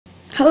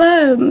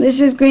Hello,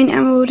 this is Green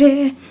Emerald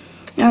here,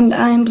 and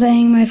I'm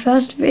playing my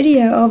first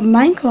video of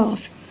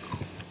Minecraft.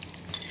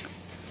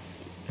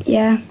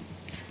 Yeah.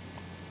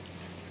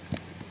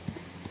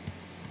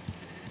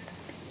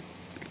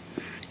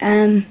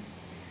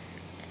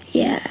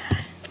 Yeah.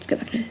 Let's go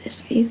back to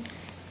this view.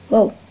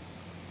 Whoa.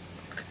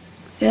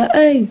 Yeah,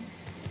 hey.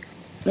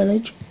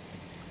 Village.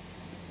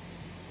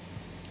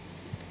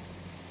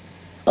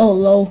 Oh,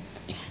 lol.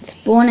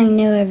 Spawning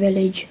near a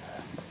village.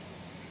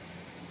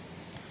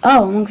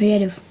 Oh, I'm on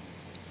creative.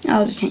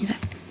 I'll just change that.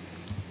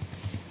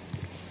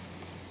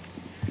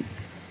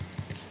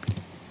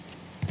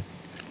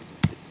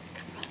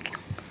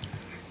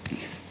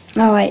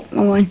 Oh wait,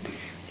 wrong one.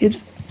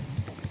 Oops.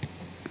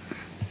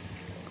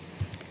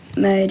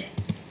 Mode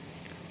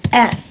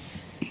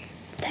S.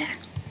 There.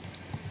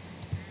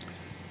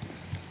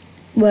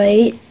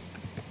 Wait.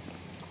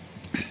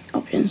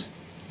 Options.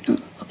 Oh,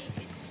 okay.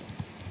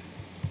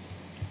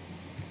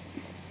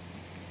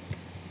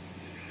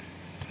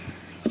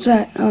 What's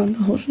that? Oh,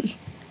 the horses.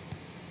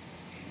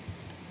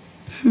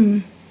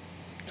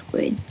 It's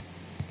weird.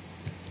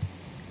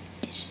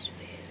 This is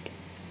weird.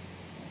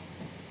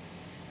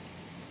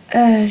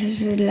 This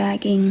is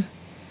lagging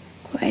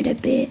quite a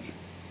bit.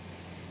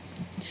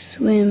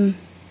 Swim.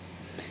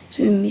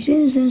 Swim,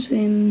 swim, swim,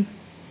 swim.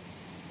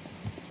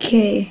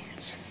 Okay,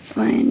 let's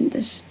find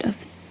the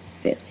stuff in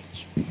the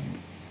village.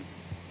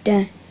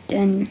 Dun,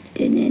 dun,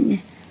 dun,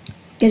 dun.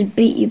 Gonna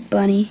beat you,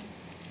 bunny.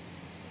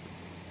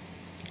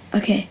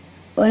 Okay,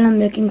 all I'm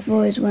looking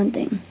for is one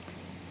thing.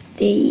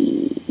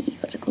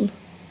 What's it called?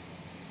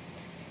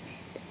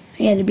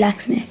 Yeah, the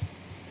blacksmith.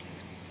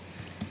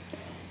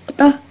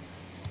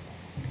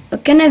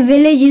 What kind of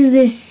village is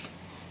this?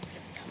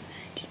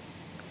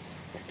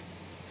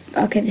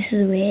 Okay, this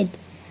is weird.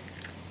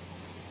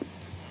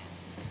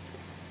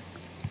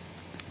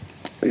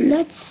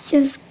 Let's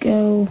just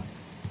go.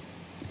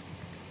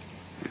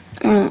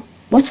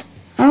 What?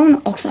 I don't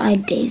want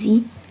oxide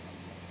daisy.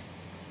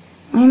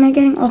 Why am I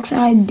getting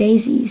oxide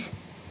daisies?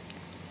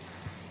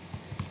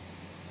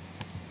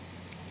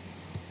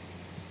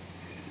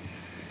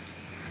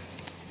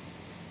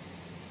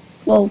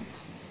 Whoa.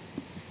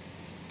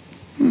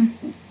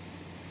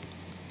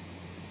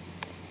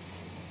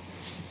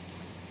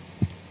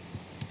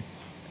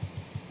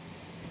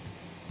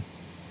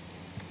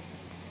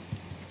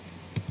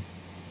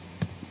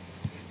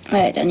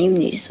 I don't even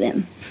need to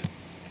swim.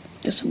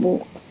 Just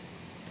walk.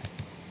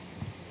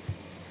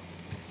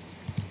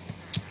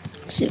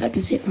 Let's see if I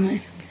can see it from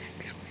here.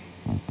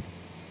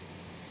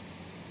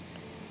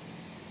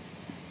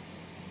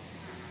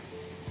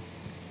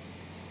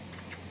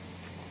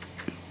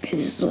 Okay,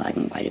 this is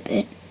lagging quite a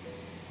bit.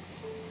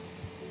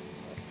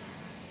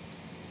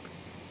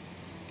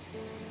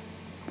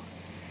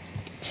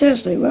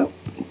 Seriously, well,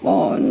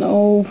 oh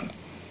no.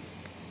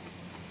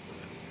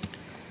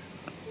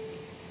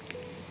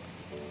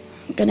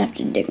 I'm gonna have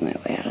to dig my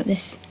way out of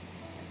this.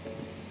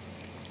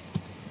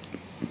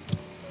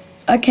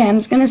 Okay, I'm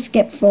just gonna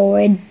skip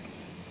forward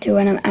to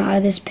when I'm out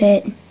of this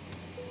pit.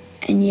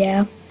 And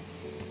yeah.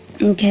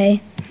 Okay.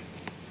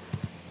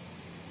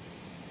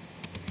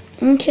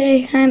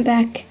 Okay, I'm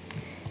back.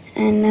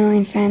 And now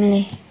I'm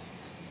finally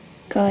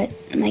got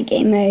my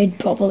game mode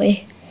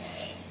properly.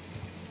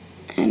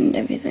 And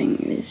everything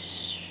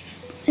is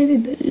maybe a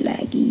bit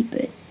laggy,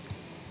 but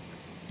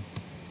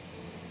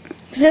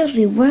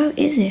seriously, where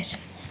is it?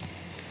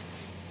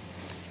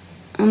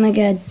 Oh my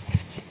god.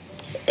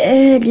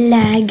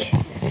 Lag.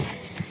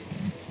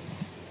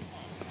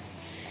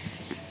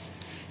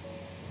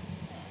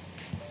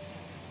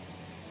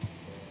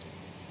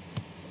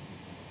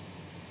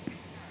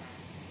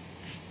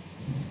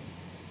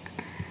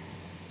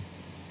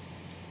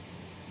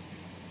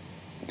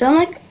 Don't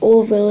like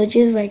all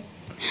villages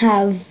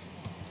have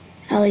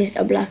at least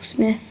a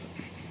blacksmith,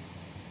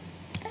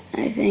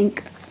 I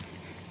think.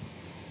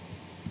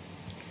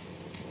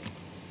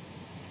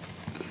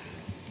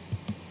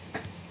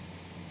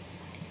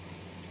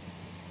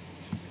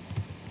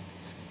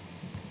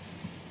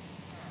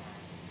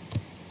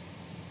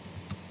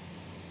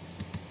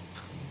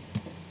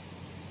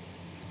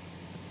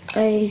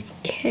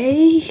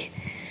 Okay.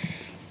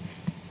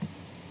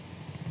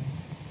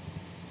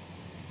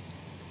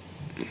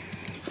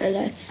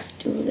 Let's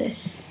do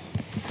this.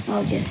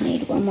 I'll just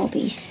need one more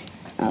piece.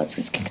 I'll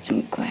just get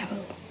some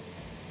gravel.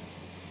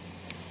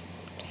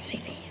 See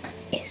if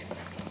it is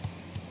gravel.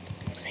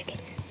 Looks like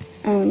it.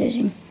 Oh, I'm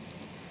losing.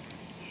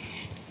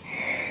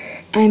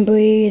 I'm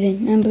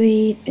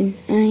breathing,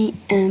 I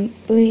am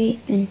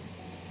breathing.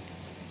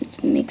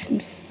 Let's make some.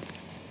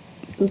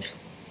 Oops.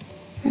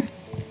 Huh.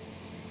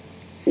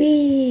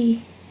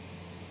 Whee!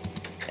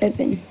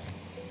 Open.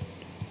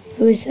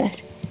 Who is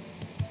that?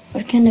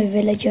 What kind of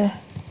villager?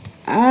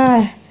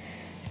 Ah!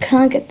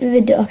 Can't get through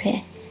the door.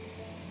 Okay.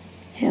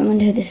 I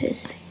wonder who this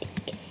is.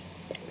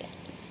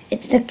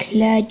 It's the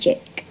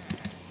cleric.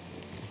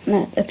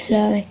 No, the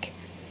cleric.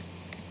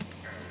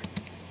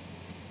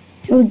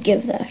 Who would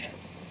give that?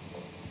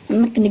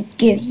 I'm not gonna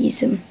give you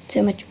so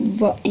much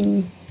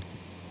rotten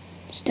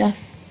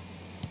stuff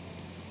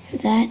for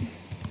that.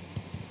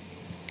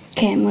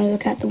 Okay, I'm gonna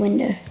look out the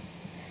window.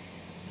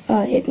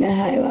 Oh, you can go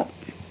higher up.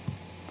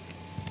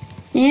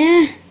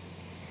 Yeah.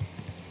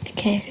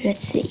 Okay,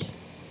 let's see.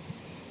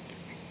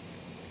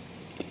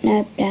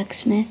 No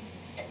blacksmith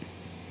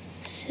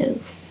so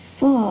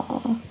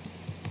far.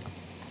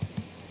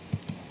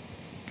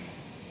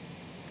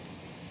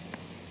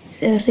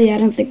 Seriously, I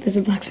don't think there's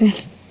a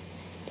blacksmith.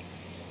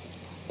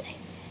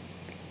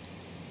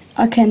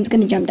 Okay, I'm just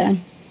gonna jump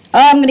down.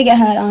 Oh, I'm gonna get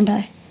hurt, aren't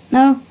I?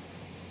 No?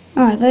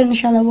 Oh, I thought in the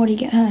shallow water you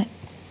get hurt.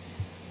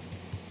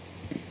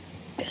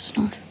 Guess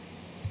not.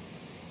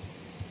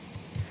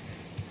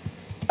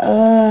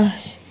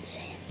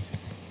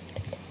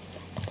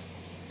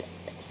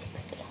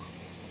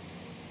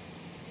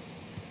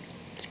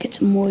 Let's get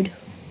some wood.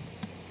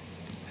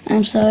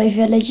 I'm sorry,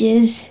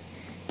 villagers,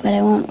 but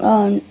I want.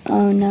 Oh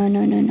no, no,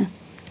 no, no,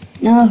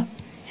 no!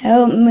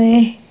 Help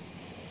me!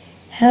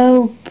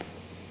 Help!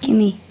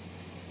 Gimme!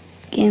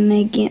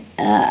 Okay,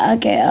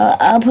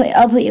 I'll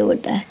put your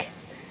wood back.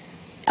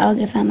 I'll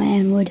go find my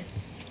own wood.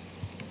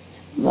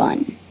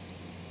 Run.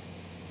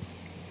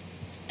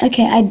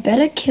 Okay, I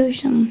better kill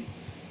some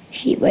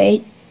sheep.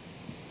 Wait.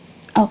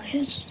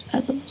 Okay, I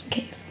thought that was a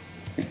cave.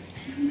 And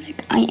I'm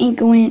like, I ain't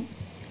going in.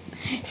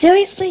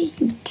 Seriously?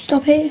 You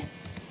stop here?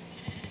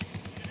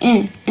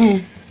 Yeah.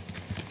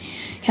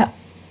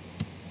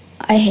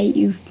 I hate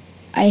you.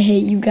 I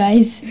hate you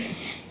guys.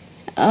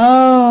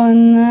 Oh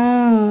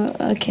no.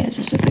 Okay, let's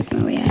just make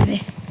my way out of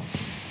here.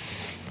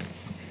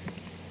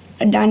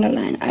 A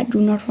dandelion. I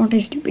do not want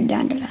a stupid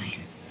dandelion.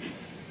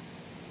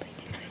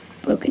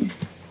 Broken.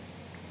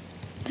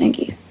 Thank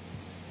you.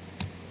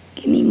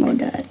 Give me more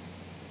dirt.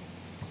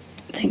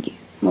 Thank you.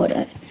 More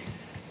dirt.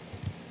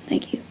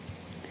 Thank you.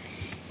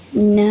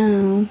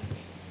 Now,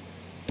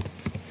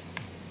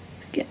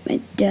 get my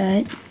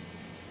dirt.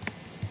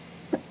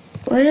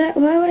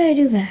 Why would I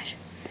do that?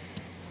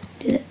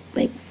 Do that.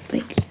 Wait.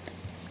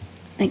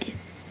 Thank you.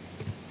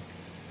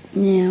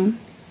 Now,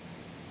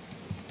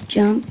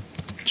 jump,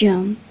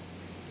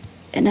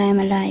 and I am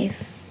alive.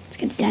 Let's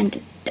get down to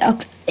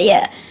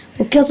yeah.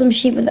 We'll kill some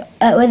sheep with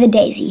a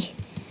daisy.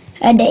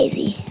 A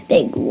daisy.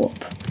 Big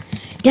whoop.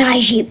 Die,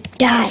 sheep,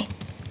 die.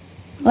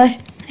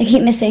 What? I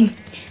keep missing.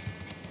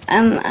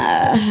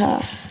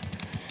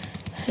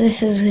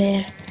 This is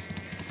weird.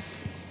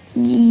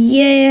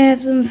 Yeah,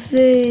 have some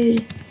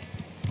food.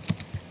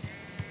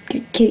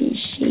 Could kill your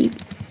sheep.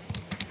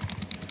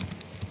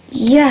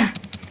 Yeah.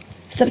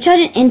 Stop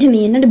charging into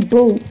me, you're not a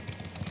bull.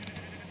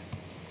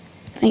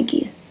 Thank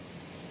you.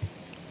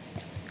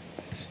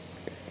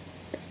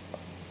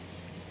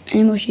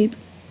 Any more sheep?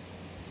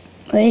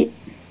 Wait.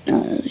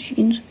 No, those are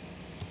chickens.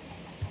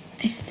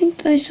 I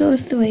think I saw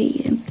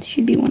 3. There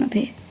should be one up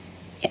here.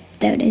 Yep,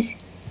 there it is.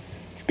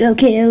 Let's go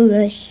kill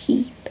the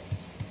sheep.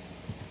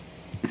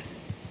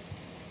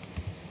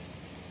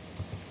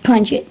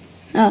 Punch it.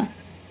 Oh,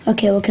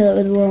 okay, we'll kill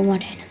it with warm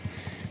water.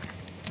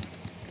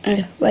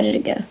 Where did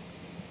it go?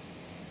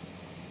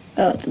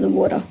 Oh, to the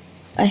water.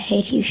 I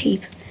hate you,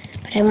 sheep.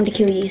 But I want to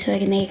kill you so I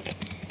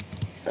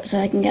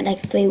can get like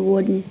 3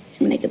 wood and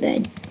make a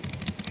bed.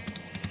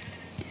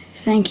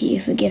 Thank you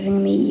for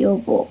giving me your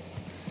wool.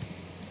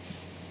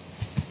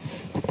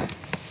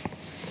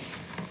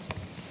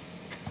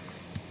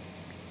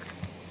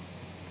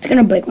 It's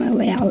gonna break my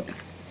way out.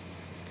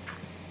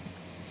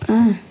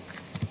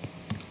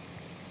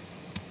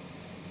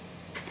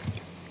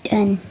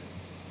 Done.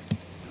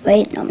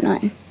 Wait, no, I'm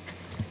not.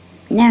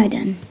 Now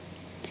done.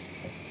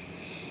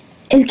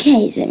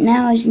 Okay, so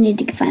now I just need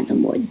to find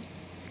some wood.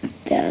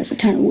 There's a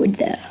ton of wood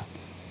there.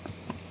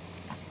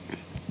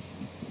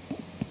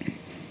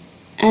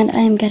 And I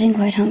am getting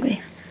quite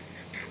hungry.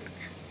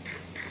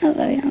 I'm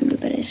very hungry,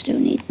 but I still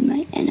need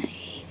my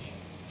energy.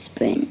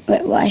 Sprint.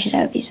 Wait, why should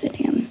I be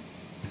sprinting?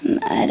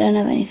 I don't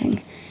have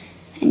anything.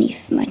 I need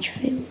much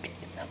food.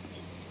 Help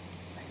me.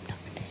 I'm not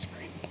going to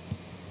sprint.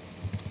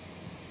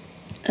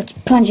 Let's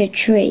punch a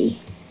tree.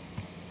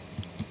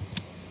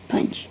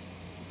 Punch.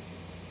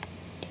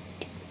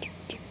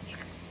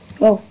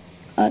 Whoa.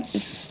 It's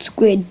just a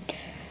squid.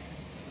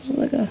 It's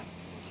like a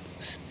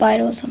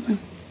spider or something.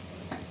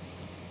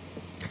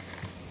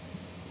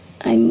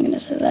 I'm gonna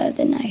survive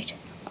the night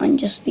on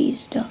just these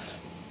stuff.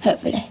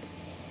 Hopefully.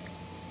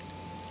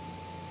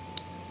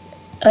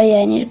 Oh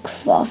yeah, I need a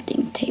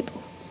crafting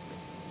table.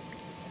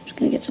 I'm just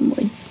gonna get some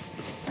wood.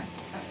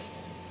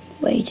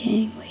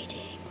 Waiting.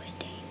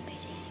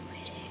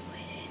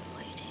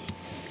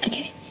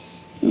 Okay.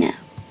 Now,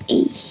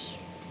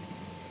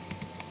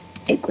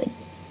 liquid.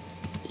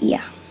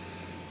 Yeah.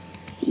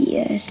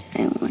 Yes,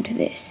 I want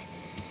this.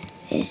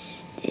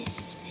 This.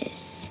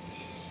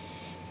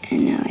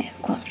 And now I have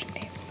a crafting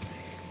table.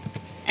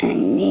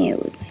 And now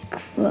with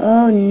my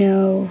oh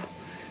no.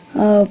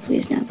 Oh,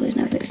 please no.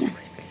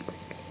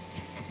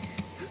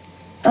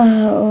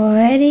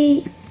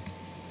 Already?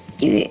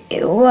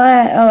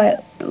 What? Oh, wait,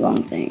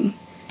 wrong thing.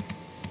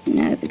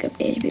 Now pick up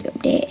there,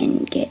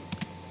 and get.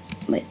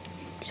 Wait,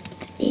 just put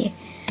that there.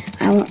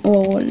 I want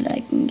all that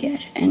I can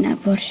get, and I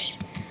put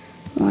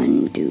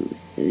 1, 2,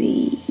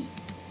 3.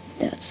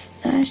 That's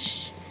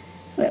that.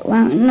 Wait,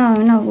 wow, no,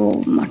 not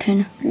wool,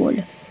 mutton, wool.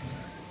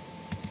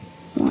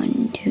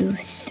 1, 2,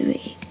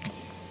 3.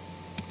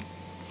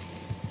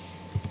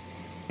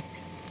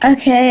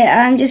 Okay,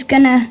 I'm just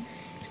gonna,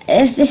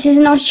 if this is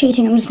not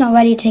cheating, I'm just not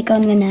ready to take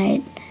on the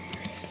night.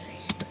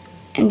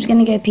 I'm just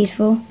gonna go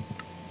peaceful,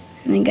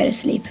 and then go to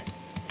sleep.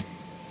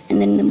 And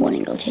then in the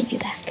morning I'll change you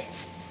back.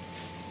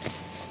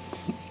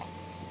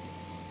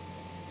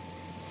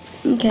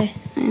 Okay,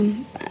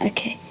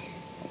 okay.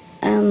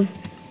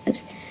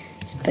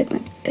 Let's break my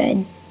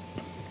bed.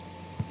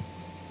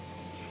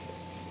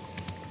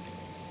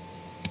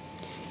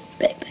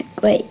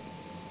 Wait.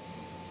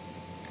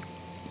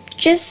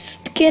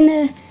 Just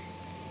gonna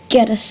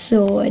get a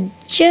sword,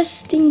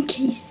 just in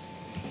case.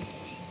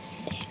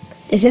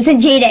 This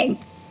isn't cheating.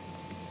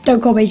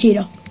 Don't call me a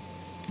cheater.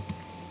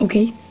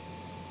 Okay?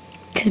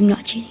 Because I'm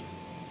not cheating.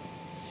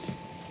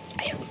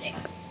 I don't think.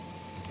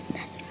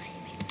 That's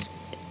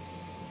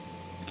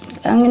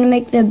right. I'm gonna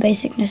make the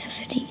basic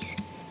necessities.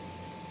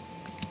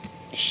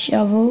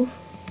 Shovel.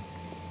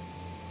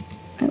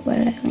 Wait, why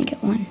did I only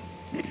get one?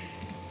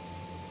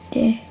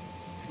 There.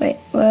 Wait,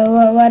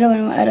 well, I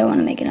don't want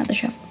to make another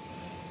shovel.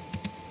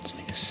 Let's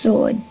make a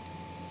sword.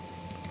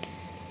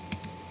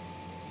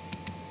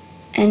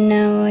 And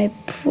now I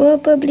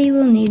probably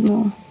will need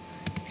more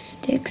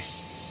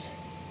sticks.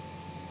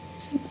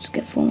 So let's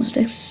get 4 more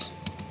sticks.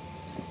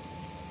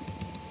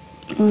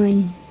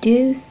 1,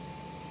 2.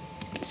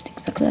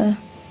 Sticks back there.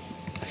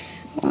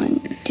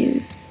 1,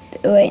 2.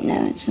 Oh, wait,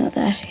 no, it's not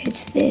that.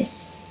 It's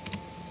this.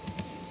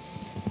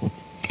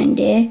 And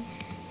there.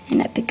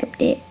 And I pick up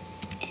there.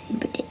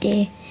 And put it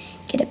there.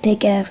 Get a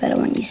pickaxe. I don't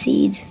want your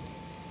seeds.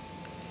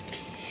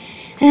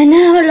 And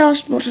now,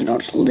 last but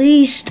not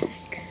least.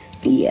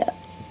 Yeah,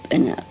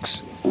 an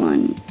axe.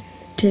 1,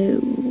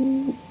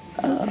 2.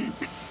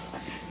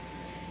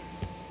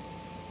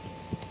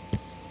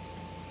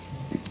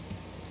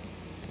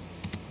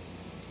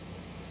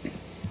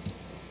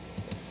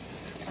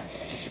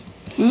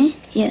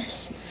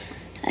 Yes,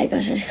 I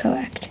got it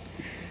correct.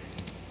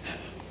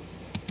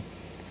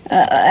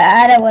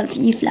 I don't want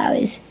you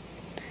flowers.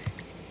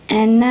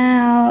 And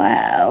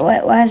now,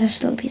 why is there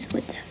still a piece of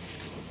wood there?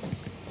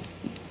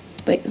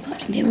 Break the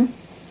crafting table.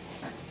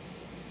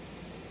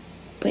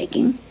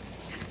 Breaking.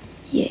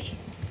 Yay.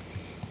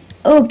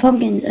 Oh,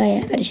 pumpkins. Oh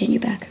yeah, I gotta change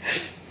it back.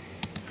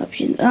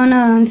 Options. Oh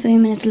no, only 3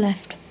 minutes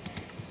left.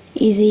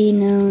 Easy,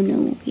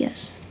 no,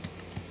 yes.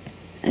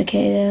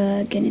 Okay,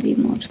 there are gonna be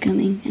mobs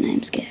coming, and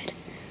I'm scared.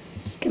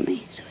 Let's get my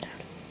sword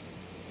out.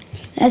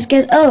 Let's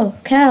get, oh,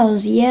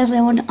 cows. Yes,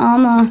 I want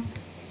armor.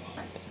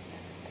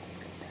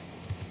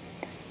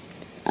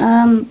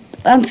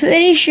 I'm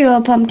pretty sure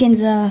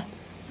pumpkins are,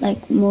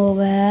 like, more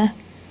rare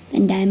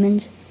than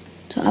diamonds.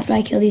 So after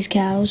I kill these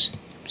cows,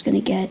 I'm just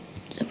gonna get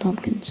some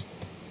pumpkins.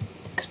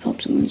 Because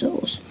pumpkins are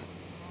awesome.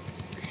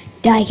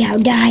 Die, cow,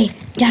 die,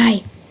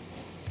 die.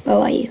 Where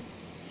are you?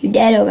 You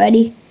dead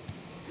already?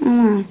 Come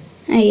on.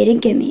 Hey, you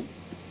didn't get me.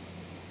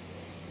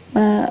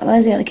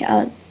 Where's the other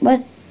cow?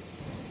 What?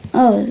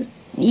 Oh,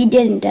 you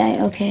didn't die.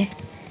 Okay.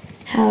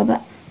 How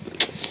about...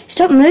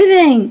 Stop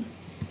moving!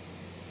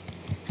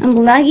 I'm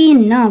laggy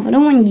enough. I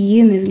don't want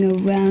you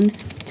moving around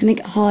to make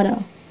it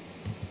harder.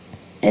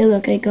 Hey,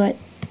 look, I got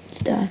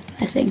stuff,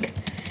 I think.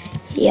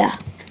 Yeah.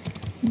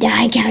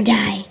 Die, cow,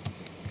 die.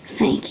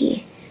 Thank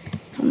you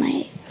for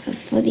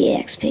the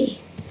XP.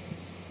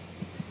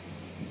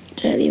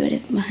 Did I leave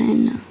it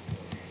behind? No.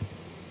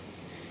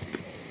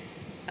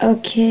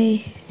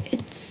 Okay,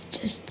 it's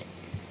just...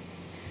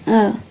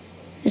 Oh,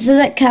 this is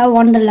like Cow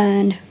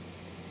Wonderland.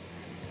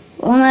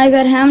 Oh my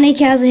god, how many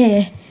cows are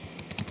here?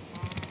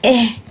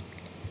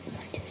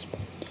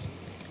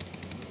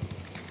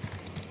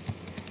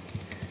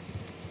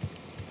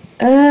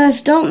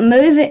 Stop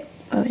moving.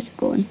 Oh, is it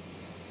going?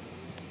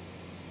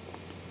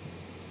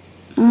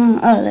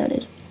 Oh, there it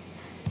is.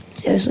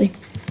 Seriously.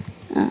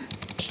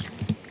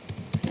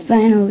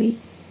 Finally.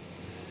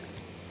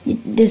 You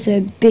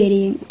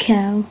disobedient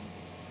cow.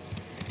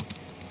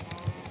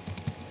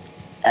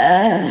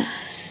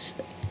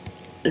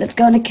 Let's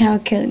go on a cow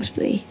killing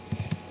spree.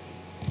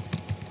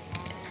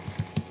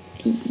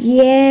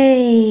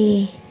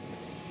 Yay!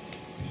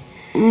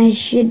 I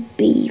should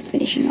be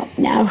finishing up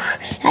now,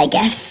 I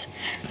guess.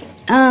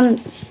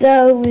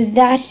 So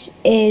that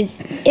is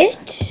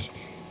it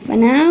for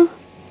now.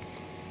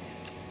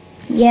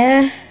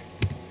 Yeah.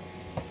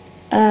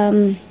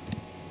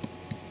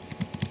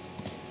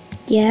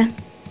 Yeah.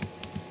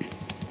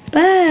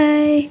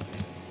 Bye.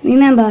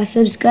 Remember,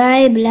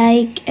 subscribe,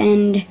 like,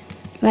 and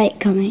write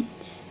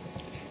comments.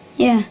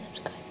 Yeah.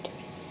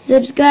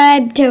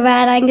 Subscribe to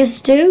Rad Angus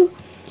too.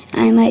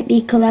 I might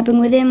be collabing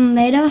with him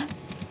later.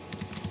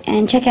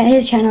 And check out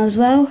his channel as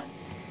well.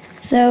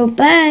 So,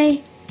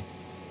 bye.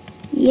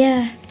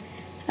 Yeah.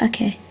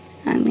 Okay.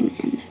 I'm gonna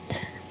end that.